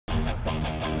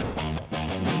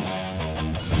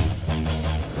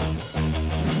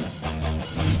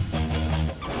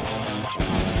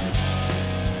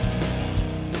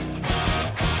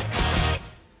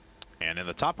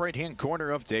Top right-hand corner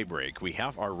of Daybreak, we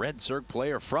have our red Zerg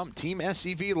player from Team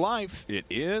SCV Life. It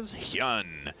is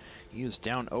HyuN. He is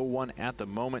down 0-1 at the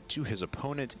moment to his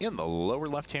opponent in the lower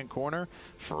left-hand corner.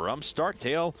 From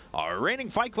Starktail, our reigning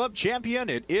Fight Club champion,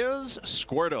 it is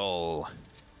Squirtle.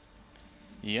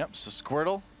 Yep, so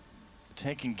Squirtle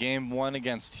taking game 1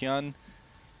 against HyuN.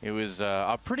 It was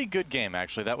a pretty good game,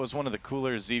 actually. That was one of the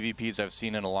cooler ZVPs I've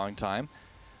seen in a long time.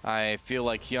 I feel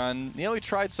like HyuN, he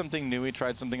tried something new. He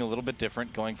tried something a little bit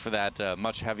different, going for that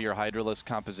much heavier Hydralisk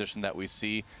composition that we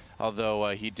see. Although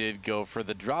he did go for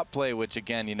the drop play, which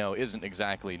again, isn't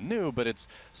exactly new, but it's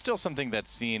still something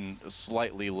that's seen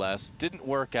slightly less. Didn't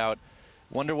work out.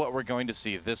 Wonder what we're going to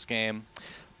see this game.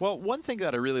 Well, one thing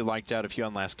that I really liked out of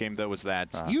HyuN last game, though, was that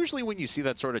usually when you see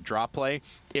that sort of drop play,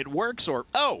 it works or,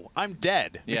 oh, I'm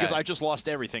dead because I just lost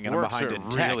everything and I'm behind in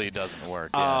tech. It really doesn't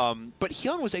work. But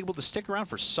HyuN was able to stick around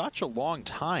for such a long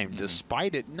time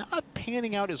despite it not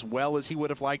panning out as well as he would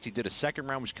have liked. He did a second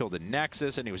round which killed a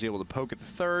Nexus and he was able to poke at the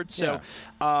third. So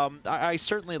I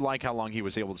certainly like how long he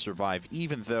was able to survive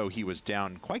even though he was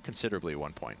down quite considerably at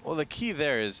one point. Well, the key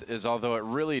there is although it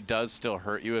really does still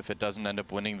hurt you if it doesn't end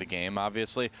up winning the game,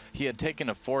 obviously, he had taken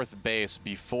a 4th base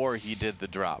before he did the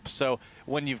drop. So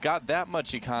when you've got that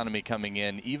much economy coming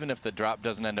in, even if the drop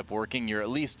doesn't end up working, you're at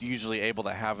least usually able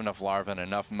to have enough larvae and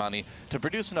enough money to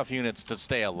produce enough units to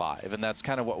stay alive. And that's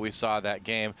kind of what we saw that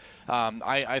game.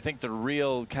 I think the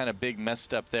real kind of big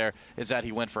messed up there is that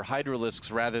he went for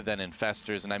Hydralisks rather than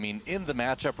Infestors. And I mean, in the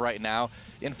matchup right now,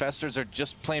 Infestors are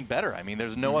just plain better. I mean,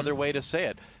 there's no other way to say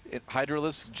it.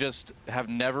 Hydralisks just have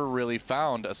never really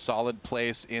found a solid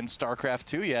place in StarCraft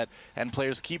 2 yet, and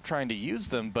players keep trying to use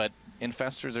them, but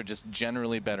Infestors are just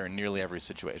generally better in nearly every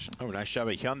situation. Oh, nice job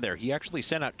at HyuN there. He actually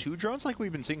sent out 2 drones like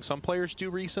we've been seeing some players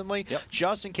do recently.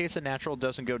 Just in case the natural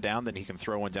doesn't go down, then he can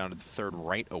throw one down to the 3rd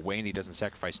right away and he doesn't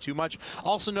sacrifice too much.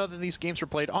 Also know that these games were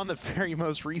played on the very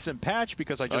most recent patch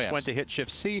because I just went to hit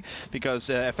Shift-C because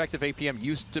effective APM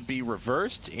used to be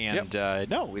reversed and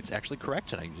no, it's actually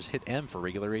correct and I can just hit M for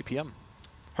regular APM.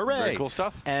 Hooray! Very cool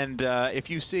stuff. And if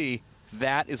you see,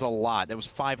 that is a lot. That was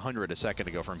 500 a second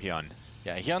ago from HyuN.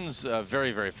 Yeah, HyuN's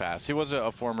very, very fast. He was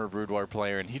a former Brood War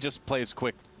player, and he just plays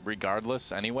quick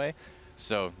regardless anyway,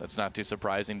 so that's not too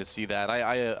surprising to see that.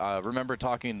 I remember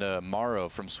talking to Maro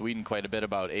from Sweden quite a bit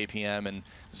about APM and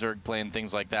Zerg play and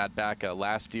things like that back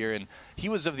last year, and he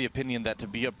was of the opinion that to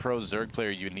be a pro Zerg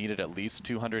player, you needed at least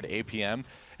 200 APM,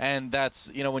 and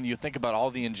that's, when you think about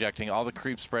all the injecting, all the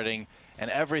creep spreading,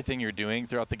 and everything you're doing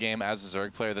throughout the game as a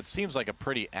Zerg player, that seems like a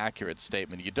pretty accurate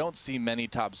statement. You don't see many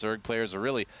top Zerg players, or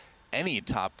really any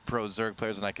top pro Zerg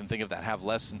players that I can think of that have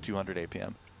less than 200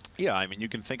 APM. Yeah, I mean, you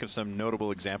can think of some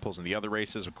notable examples in the other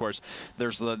races. Of course,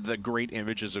 there's the great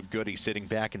images of Goody sitting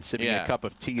back and sipping a cup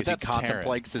of tea as he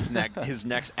contemplates his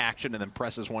next action and then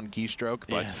presses one keystroke.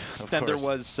 But then there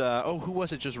was, who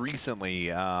was it just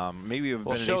recently? Maybe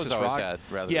Shows always had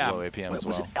rather low APM as well.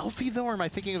 Was it Elfie, though, or am I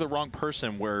thinking of the wrong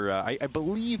person? Where I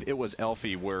believe it was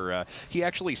Elfie, where he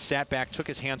actually sat back, took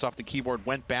his hands off the keyboard,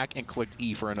 went back, and clicked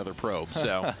E for another probe.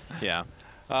 So, yeah.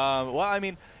 Well, I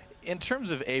mean, in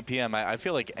terms of APM, I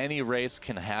feel like any race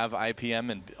can have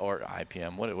IPM or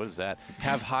IPM. What is that?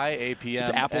 Have high APM. It's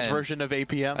Apple's version of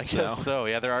APM. I guess so.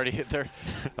 Yeah, they're already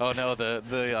oh no,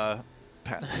 the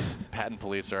patent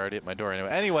police are already at my door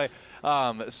anyway.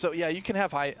 So yeah, you can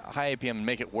have high APM and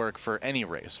make it work for any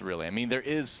race, really. I mean, there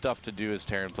is stuff to do as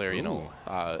Terran player.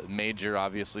 Major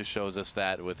obviously shows us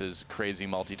that with his crazy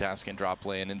multitasking drop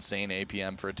play and insane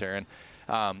APM for a Terran.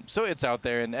 So it's out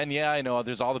there, and yeah, I know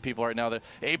there's all the people right now that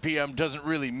APM doesn't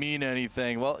really mean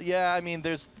anything. Well, yeah, I mean,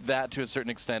 there's that to a certain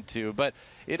extent too, but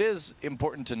it is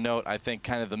important to note, I think,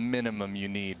 kind of the minimum you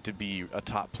need to be a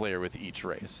top player with each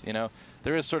race.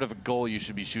 There is sort of a goal you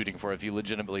should be shooting for if you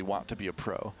legitimately want to be a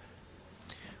pro.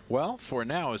 Well, for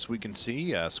now, as we can see,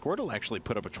 Squirtle actually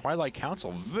put up a Twilight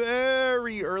Council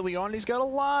very early on. He's got a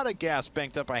lot of gas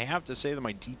banked up. I have to say that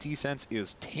my DT sense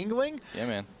is tingling. Yeah,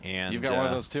 man. And you've got one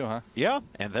of those too, huh? Yeah,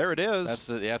 and there it is.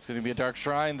 It's going to be a Dark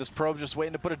Shrine. This probe just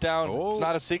waiting to put it down. It's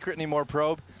not a secret anymore,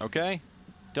 probe. Okay.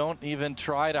 Don't even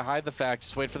try to hide the fact.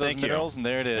 Just wait for those minerals, and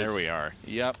there it is. There we are.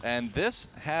 Yep, and this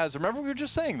has, remember we were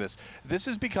just saying this, this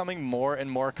is becoming more and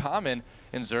more common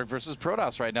in Zerg versus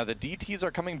Protoss right now. The DTs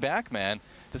are coming back, man.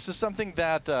 This is something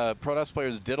that Protoss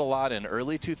players did a lot in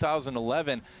early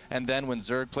 2011, and then when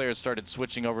Zerg players started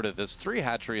switching over to this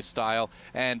 3-hatchery style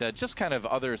and just kind of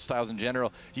other styles in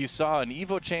general, you saw an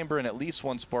Evo chamber and at least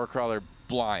one Spore Crawler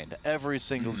blind every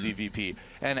single ZVP.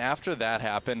 And after that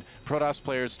happened, Protoss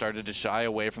players started to shy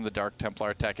away from the Dark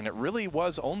Templar tech, and it really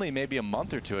was only maybe a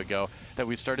month or two ago that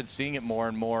we started seeing it more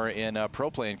and more in pro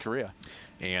play in Korea.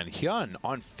 And HyuN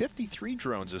on 53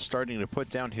 drones is starting to put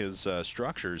down his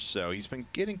structures. So he's been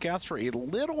getting gas for a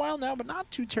little while now, but not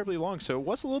too terribly long. So it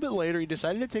was a little bit later. He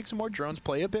decided to take some more drones,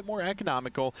 play a bit more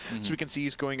economical. So we can see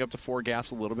he's going up to 4 gas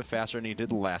a little bit faster than he did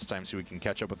the last time, so he can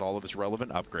catch up with all of his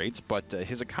relevant upgrades. But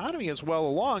his economy is well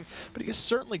along, but he is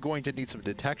certainly going to need some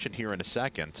detection here in a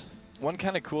second. One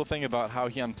kind of cool thing about how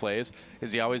HyuN plays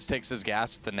is he always takes his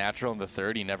gas at the natural in the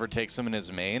third. He never takes them in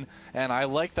his main, and I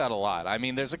like that a lot. I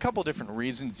mean, there's a couple different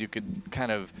reasons you could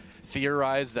kind of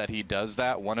theorize that he does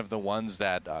that. One of the ones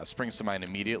that springs to mind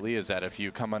immediately is that if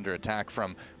you come under attack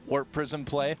from Warp Prism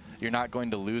play, you're not going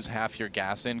to lose half your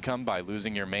gas income by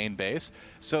losing your main base.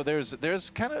 So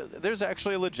there's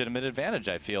actually a legitimate advantage,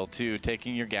 I feel, to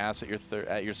taking your gas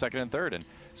at your second and third, and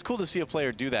it's cool to see a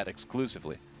player do that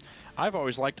exclusively. I've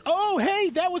always liked, oh,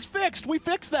 hey, that was fixed. We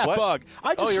fixed that bug.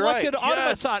 I just selected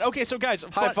automaton. Yes. Okay, so guys.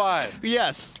 High five.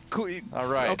 Yes. Cool. All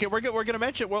right. Okay, we're going to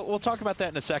mention, we'll talk about that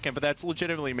in a second, but that's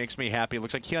legitimately makes me happy. It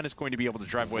looks like HyuN is going to be able to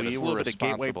drive away this little bit of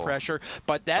gateway pressure,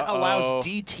 but that allows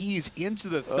DTs into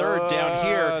the third down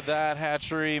here. That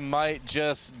hatchery might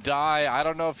just die. I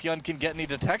don't know if HyuN can get any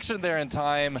detection there in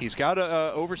time. He's got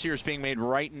overseers being made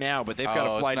right now, but they've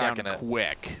got to fly down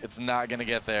quick. It's not going to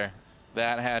get there.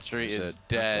 That hatchery is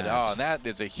dead. Oh, and that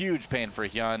is a huge pain for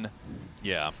HyuN.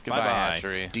 Yeah. Goodbye,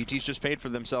 hatchery. DT's just paid for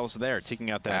themselves there,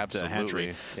 taking out that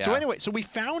hatchery. Yeah. So anyway, so we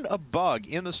found a bug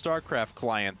in the StarCraft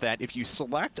client that if you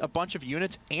select a bunch of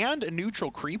units and a neutral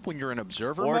creep when you're in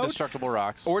observer mode, destructible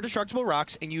rocks,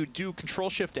 and you do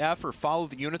Control-Shift-F or follow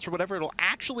the units or whatever, it'll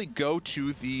actually go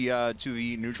to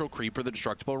the neutral creep or the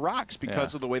destructible rocks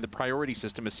because of the way the priority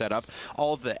system is set up.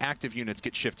 All of the active units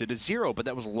get shifted to 0, but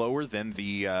that was lower than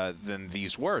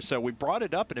these were. So we brought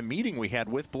it up in a meeting we had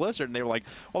with Blizzard, and they were like,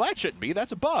 "Well, that shouldn't be.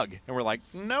 That's a bug." And we're like,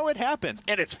 "No, it happens,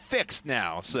 and it's fixed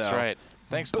now." So that's right.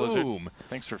 Thanks, boom. Blizzard.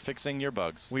 Thanks for fixing your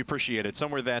bugs. We appreciate it.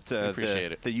 Somewhere that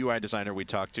the UI designer we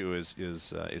talked to is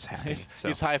happy.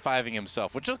 He's high-fiving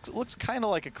himself, which looks kind of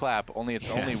like a clap, only it's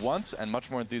only once and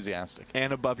much more enthusiastic.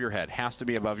 And above your head. Has to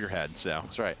be above your head. So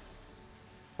that's right.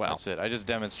 Well, that's it. I just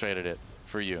demonstrated it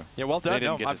for you. Yeah, well done.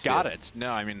 No, I've got it.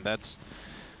 No, I mean, that's...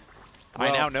 Well,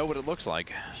 I now know what it looks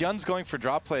like. HyuN's going for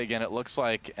drop play again, it looks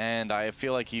like, and I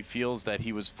feel like he feels that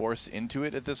he was forced into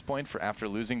it at this point after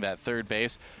losing that third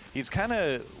base. He's kind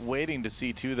of waiting to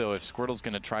see, too, though, if Squirtle's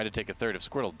going to try to take a third. If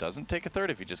Squirtle doesn't take a third,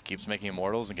 if he just keeps making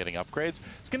immortals and getting upgrades,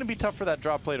 it's going to be tough for that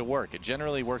drop play to work. It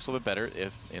generally works a little bit better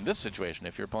if, in this situation,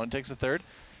 if your opponent takes a third,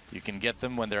 you can get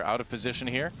them when they're out of position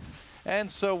here.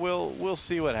 And so we'll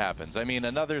see what happens. I mean,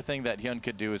 another thing that HyuN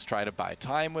could do is try to buy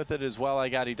time with it as well.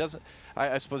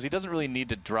 I suppose he doesn't really need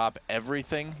to drop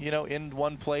everything, you know, in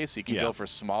one place. He can go for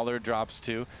smaller drops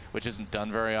too, which isn't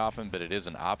done very often, but it is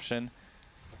an option.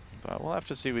 But we'll have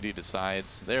to see what he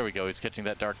decides. There we go. He's catching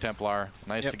that Dark Templar.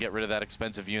 Nice to get rid of that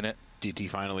expensive unit.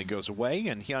 DT finally goes away,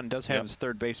 and HyuN does have his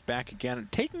third base back again,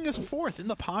 taking his fourth in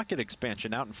the pocket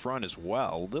expansion out in front as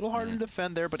well. A little harder to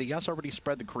defend there, but he has already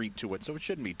spread the creep to it, so it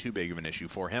shouldn't be too big of an issue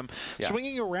for him.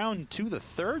 Swinging around to the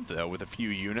third, though, with a few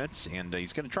units, and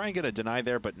he's going to try and get a deny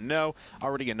there, but no,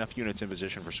 already enough units in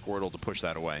position for Squirtle to push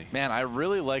that away. Man, I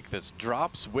really like this.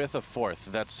 Drops with a fourth.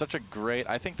 That's such a great...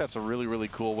 I think that's a really, really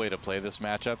cool way to play this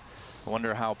matchup. I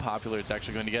wonder how popular it's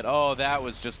actually going to get. Oh, that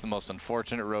was just the most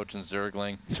unfortunate Roach and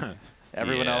Zergling.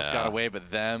 Everyone else got away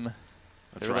but them.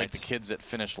 They're like the kids that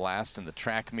finished last in the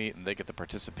track meet, and they get the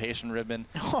participation ribbon.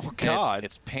 Oh, God.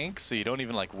 It's pink, so you don't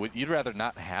even like... You'd rather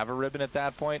not have a ribbon at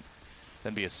that point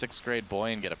than be a 6th grade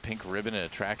boy and get a pink ribbon at a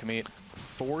track meet.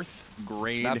 4th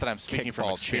grade it's not that I'm speaking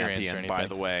from experience or anything. By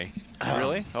the way.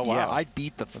 Really? Oh, wow. Yeah, I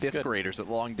beat the 5th graders at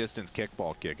long-distance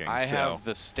kickball kicking. I have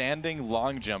the standing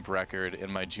long jump record in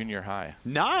my junior high.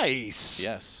 Nice.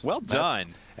 Yes. Well done.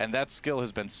 And that skill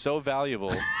has been so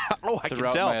valuable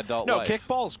throughout my adult life. No,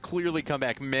 kickball's clearly come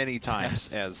back many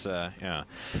times as,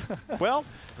 Well,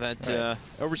 that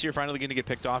Overseer finally going to get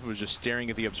picked off. It was just staring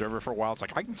at the observer for a while. It's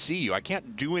like, I can see you. I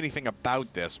can't do anything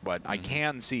about this, but I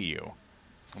can see you.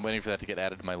 I'm waiting for that to get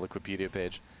added to my Wikipedia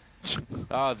page.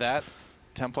 Oh, that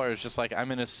Templar is just like,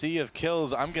 I'm in a sea of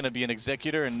kills. I'm going to be an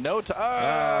executor in no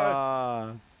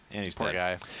time. And he's poor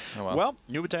dead. guy. Oh, well,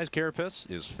 Nubatized Carapace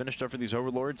is finished up for these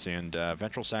Overlords and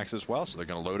Ventral Sacks as well, so they're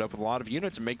going to load up with a lot of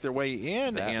units and make their way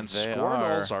in. And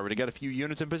Squirtle's already got a few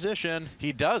units in position.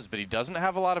 He does, but he doesn't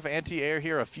have a lot of anti-air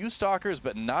here. A few Stalkers,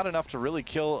 but not enough to really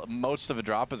kill most of a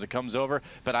drop as it comes over.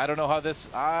 But I don't know if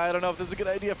this is a good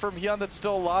idea from HyuN. That's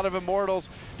still a lot of Immortals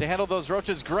to handle those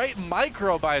Roaches. Great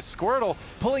micro by Squirtle,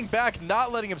 pulling back,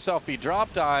 not letting himself be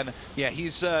dropped on. Yeah,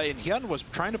 he's HyuN was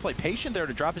trying to play patient there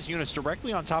to drop his units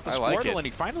directly on top top of StarCraft, and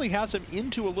he finally has him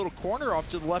into a little corner off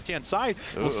to the left-hand side.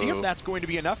 We'll see if that's going to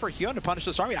be enough for HyuN to punish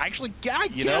this army. Actually, I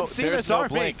can't see this army.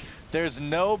 Blink. There's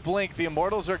no blink. The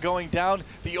Immortals are going down.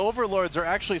 The Overlords are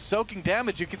actually soaking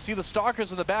damage. You can see the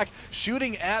Stalkers in the back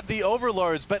shooting at the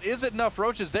Overlords. But is it enough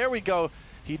roaches? There we go.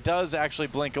 He does actually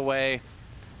blink away,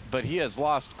 but he has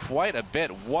lost quite a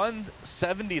bit.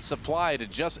 170 supply to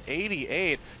just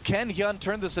 88. Can HyuN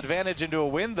turn this advantage into a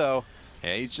win, though?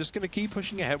 Yeah, he's just going to keep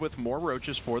pushing ahead with more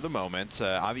roaches for the moment.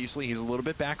 Obviously, he's a little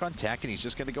bit back on tech, and he's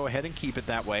just going to go ahead and keep it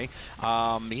that way.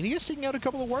 He is taking out a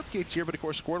couple of warp gates here, but of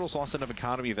course, Squirtle's lost enough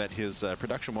economy that his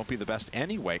production won't be the best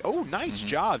anyway. Oh, nice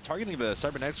job targeting the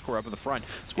Cybernetics core up in the front.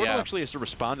 Squirtle actually has to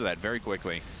respond to that very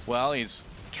quickly. Well, he's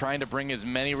trying to bring as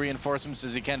many reinforcements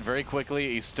as he can very quickly.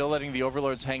 He's still letting the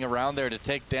Overlords hang around there to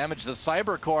take damage. The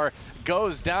Cyber Core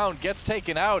goes down, gets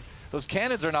taken out. Those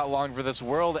cannons are not long for this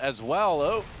world as well.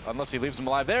 Oh, unless he leaves them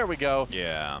alive. There we go.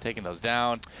 Yeah. Taking those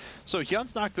down. So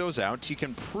HyuN's knocked those out. He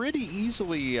can pretty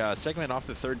easily segment off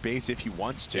the third base if he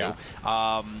wants to. Yeah.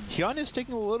 HyuN is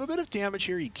taking a little bit of damage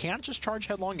here. He can't just charge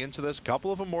headlong into this. A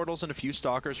couple of Immortals and a few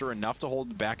Stalkers are enough to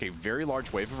hold back a very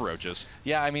large wave of roaches.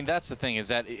 Yeah, I mean, that's the thing, is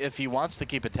that if he wants to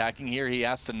keep attacking here, he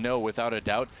has to know without a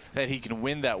doubt that he can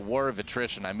win that war of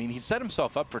attrition. I mean, he set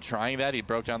himself up for trying that. He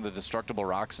broke down the destructible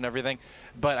rocks and everything.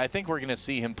 But I think we're going to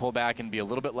see him pull back and be a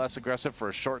little bit less aggressive for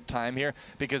a short time here,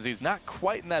 because he's not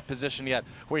quite in that position yet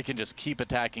where he can just keep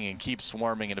attacking and keep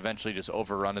swarming and eventually just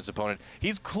overrun his opponent.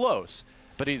 He's close,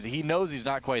 but he knows he's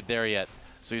not quite there yet,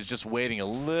 so he's just waiting a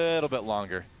little bit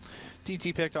longer.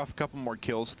 TT picked off a couple more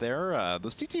kills there.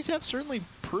 Those TTs have certainly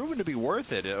proven to be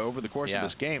worth it over the course of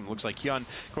this game. Looks like HyuN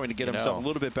going to get himself a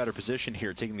little bit better position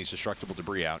here, taking these destructible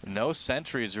debris out. No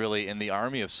sentries really in the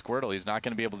army of Squirtle. He's not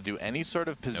going to be able to do any sort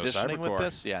of positioning with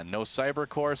this. Yeah, no Cyber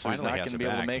Core, so he's not going to be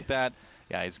able to make that.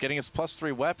 Yeah, he's getting his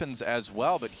 +3 weapons as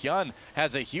well, but HyuN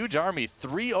has a huge army,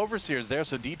 3 Overseers there,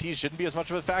 so DT shouldn't be as much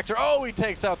of a factor. Oh, he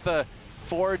takes out the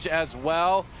Forge as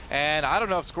well, and I don't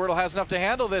know if Squirtle has enough to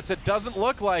handle this. It doesn't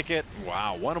look like it.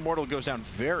 Wow, one Immortal goes down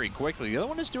very quickly. The other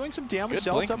one is doing some damage.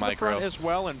 Cells up in the front as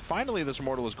well, and finally this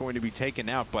Immortal is going to be taken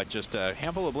out, but just a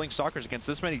handful of Blink Stalkers against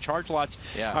this many Charge Lots.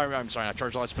 Yeah. I'm sorry, not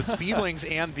Charge Lots, but Speedlings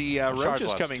and the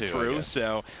Roaches coming through,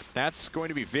 so that's going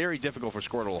to be very difficult for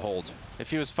Squirtle to hold.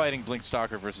 If he was fighting Blink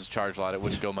Stalker versus Charge Lot, it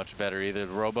wouldn't go much better either.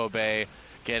 The Robo Bay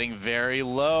getting very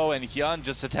low, and HyuN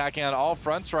just attacking on all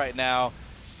fronts right now.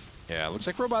 Yeah, looks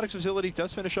like Robotics Facility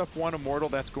does finish up one Immortal.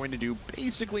 That's going to do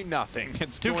basically nothing.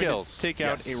 It's 2 kills. Take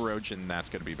out a Roach, and that's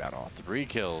going to be about all. 3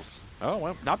 kills. Oh,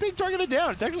 well, not being targeted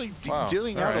down. It's actually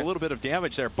dealing out a little bit of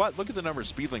damage there. But look at the number of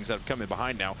Speedlings that have come in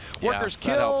behind now. Workers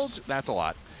killed. That's a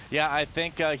lot. Yeah, I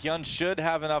think HyuN should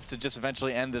have enough to just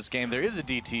eventually end this game. There is a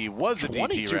DT. Was a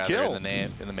DT, rather, in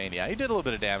the main. Yeah, he did a little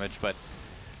bit of damage, but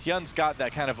HyuN's got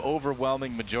that kind of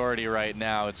overwhelming majority right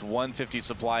now. It's 150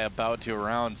 supply about to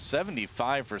around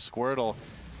 75 for Squirtle.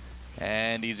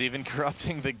 And he's even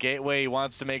corrupting the gateway. He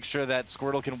wants to make sure that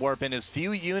Squirtle can warp in as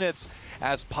few units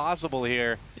as possible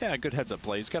here. Yeah, good heads-up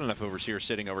play. He's got enough Overseers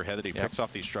sitting overhead that he picks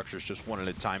off these structures just one at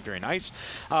a time. Very nice.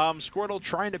 Squirtle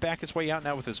trying to back his way out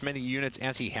now with as many units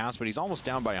as he has, but he's almost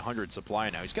down by 100 supply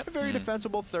now. He's got a very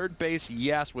defensible third base,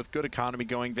 yes, with good economy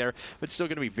going there, but still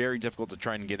going to be very difficult to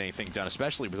try and get anything done,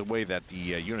 especially with the way that the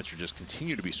units are just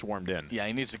continue to be swarmed in. Yeah,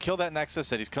 he needs to kill that Nexus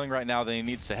that he's killing right now, then he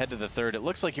needs to head to the third. It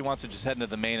looks like he wants to just head into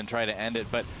the main and try to end it,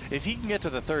 but if he can get to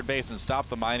the third base and stop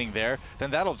the mining there,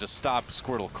 then that'll just stop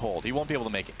Squirtle cold. He won't be able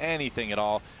to make anything at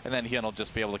all, and then HyuN will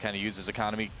just be able to kind of use his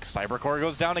economy. Cyber Core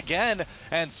goes down again,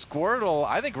 and Squirtle,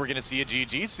 I think we're going to see a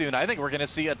GG soon. I think we're going to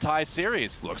see a tie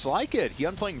series. Looks like it.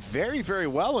 HyuN playing very, very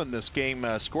well in this game.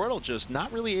 Squirtle just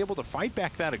not really able to fight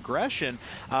back that aggression,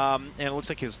 and it looks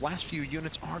like his last few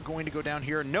units are going to go down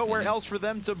here. Nowhere else for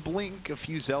them to blink. A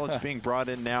few Zealots being brought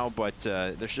in now, but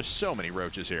there's just so many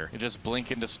Roaches here. You just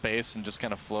blink into space and just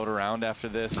kind of float around after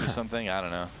this or something. I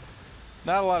don't know.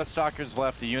 Not a lot of Stalkers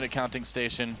left. The unit counting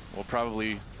station will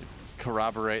probably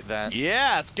corroborate that.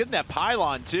 Yeah, it's getting that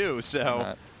pylon too.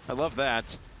 So I love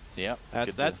that. Yep.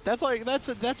 That's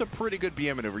a pretty good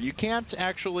BM maneuver. You can't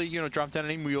actually drop down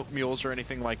any mules or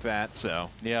anything like that. So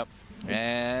yep.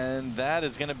 And that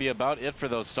is going to be about it for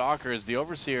those Stalkers. The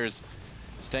Overseers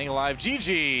staying alive.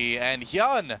 GG, and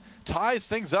HyuN ties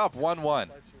things up 1-1.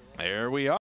 There we are.